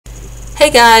Hey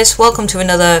guys, welcome to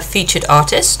another featured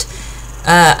artist.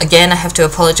 Again, I have to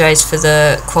apologize for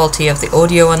the quality of the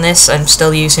audio on this. I'm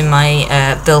still using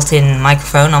my built-in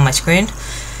microphone on my screen.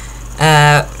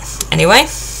 Anyway,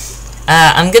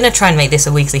 I'm gonna try and make this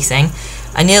a weekly thing.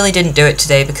 I nearly didn't do it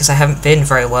today because I haven't been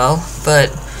very well, but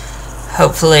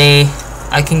hopefully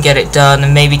I can get it done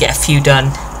and maybe get a few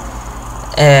done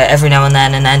every now and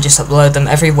then just upload them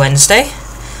every Wednesday.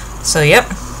 So yep,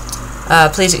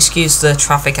 please excuse the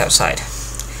traffic outside.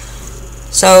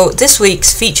 So this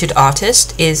week's featured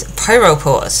artist is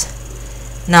Pyropaws.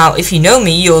 Now if you know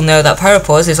me, you'll know that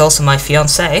Pyropaws is also my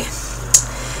fiancé.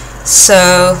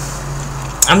 So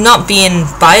I'm not being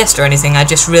biased or anything, I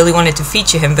just really wanted to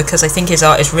feature him because I think his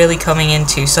art is really coming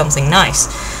into something nice.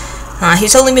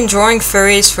 He's only been drawing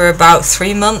furries for about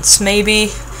 3 months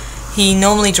maybe. He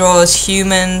normally draws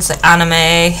humans,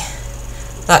 anime,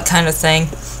 that kind of thing.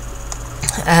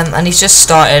 And he's just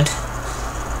started.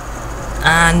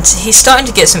 And he's starting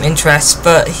to get some interest,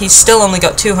 but he's still only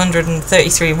got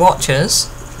 233 watchers.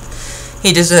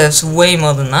 He deserves way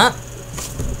more than that.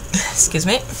 Excuse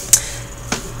me.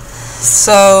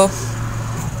 So,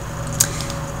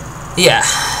 yeah.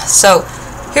 So,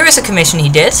 here is a commission he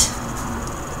did.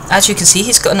 As you can see,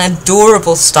 he's got an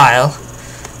adorable style.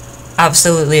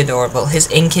 Absolutely adorable. His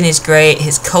inking is great,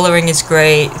 his colouring is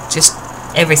great, just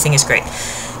everything is great.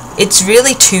 It's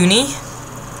really toony.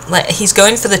 Like, he's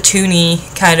going for the toony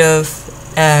kind of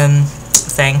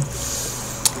thing.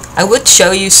 I would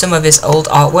show you some of his old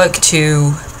artwork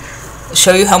to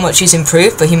show you how much he's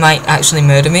improved, but he might actually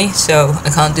murder me, so I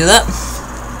can't do that.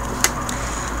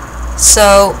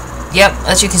 So, yep,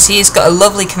 as you can see, he's got a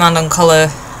lovely command on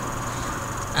colour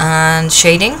and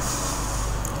shading.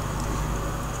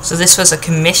 So this was a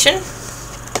commission.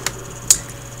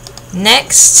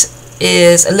 Next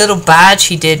is a little badge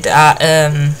he did at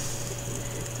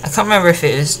I can't remember if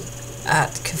it was at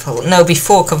Confuzzled. No,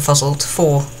 before Confuzzled,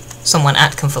 for someone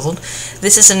at Confuzzled.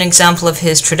 This is an example of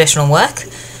his traditional work.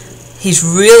 He's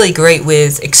really great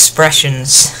with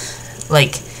expressions.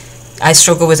 Like, I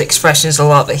struggle with expressions a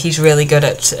lot, but he's really good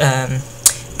at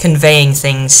conveying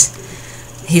things.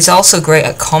 He's also great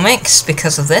at comics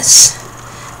because of this.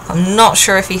 I'm not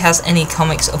sure if he has any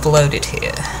comics uploaded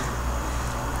here.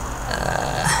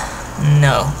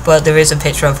 No, but there is a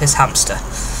picture of his hamster,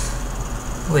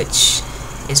 which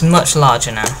is much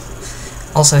larger now.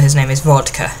 Also, his name is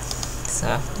Vodka.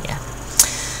 So, yeah.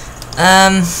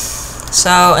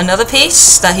 So, another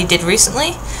piece that he did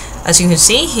recently. As you can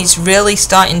see, he's really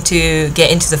starting to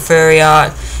get into the furry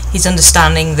art. He's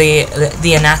understanding the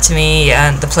anatomy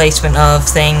and the placement of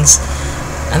things.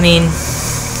 I mean,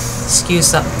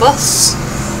 excuse that bus.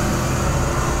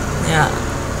 Yeah.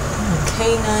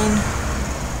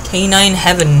 K9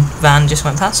 Heaven van just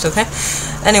went past, okay.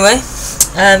 Anyway,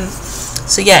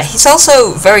 so yeah, he's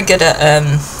also very good at,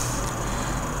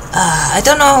 I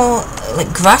don't know,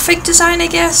 like graphic design, I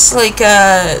guess, like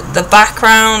the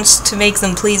backgrounds to make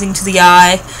them pleasing to the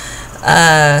eye,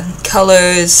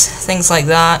 colors, things like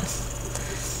that.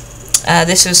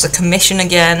 This was a commission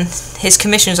again. His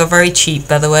commissions are very cheap,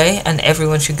 by the way, and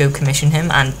everyone should go commission him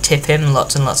and tip him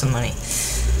lots and lots of money.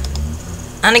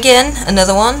 And again,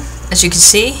 another one, as you can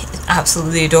see,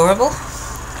 absolutely adorable.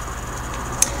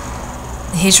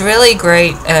 He's really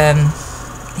great.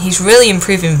 He's really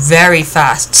improving very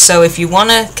fast. So if you want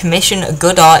to commission a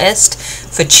good artist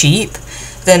for cheap,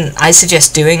 then I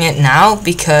suggest doing it now,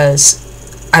 because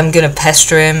I'm going to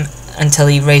pester him until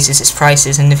he raises his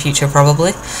prices in the future,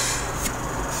 probably.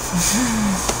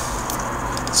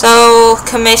 So,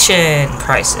 commission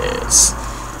prices.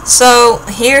 So,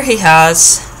 here he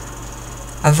has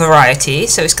a variety.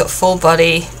 So, he's got full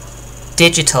body,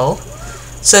 digital.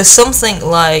 So, something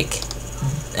like,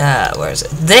 where is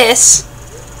it? This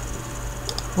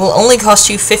will only cost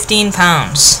you £15.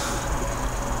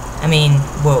 I mean,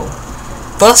 whoa.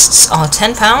 Busts are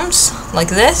 £10, like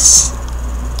this.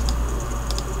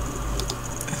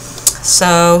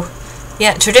 So,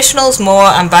 yeah, traditionals more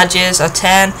and badges are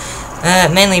 10,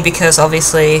 mainly because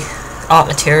obviously art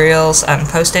materials and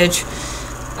postage.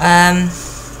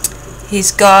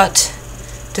 He's got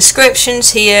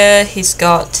descriptions here, he's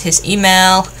got his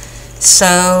email.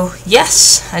 So,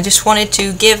 yes, I just wanted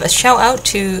to give a shout out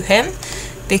to him,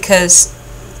 because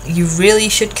you really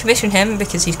should commission him,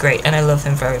 because he's great and I love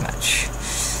him very much.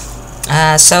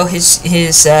 So his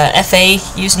FA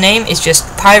username is just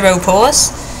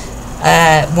Pyropaws,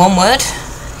 one word.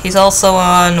 He's also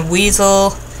on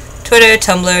Weasel, Twitter,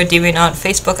 Tumblr, DeviantArt,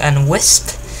 Facebook, and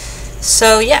Wisp.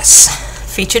 So yes,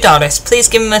 featured artist. Please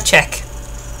give him a check.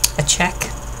 A check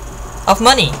of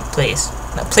money, please.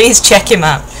 Please check him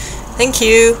out. Thank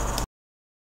you.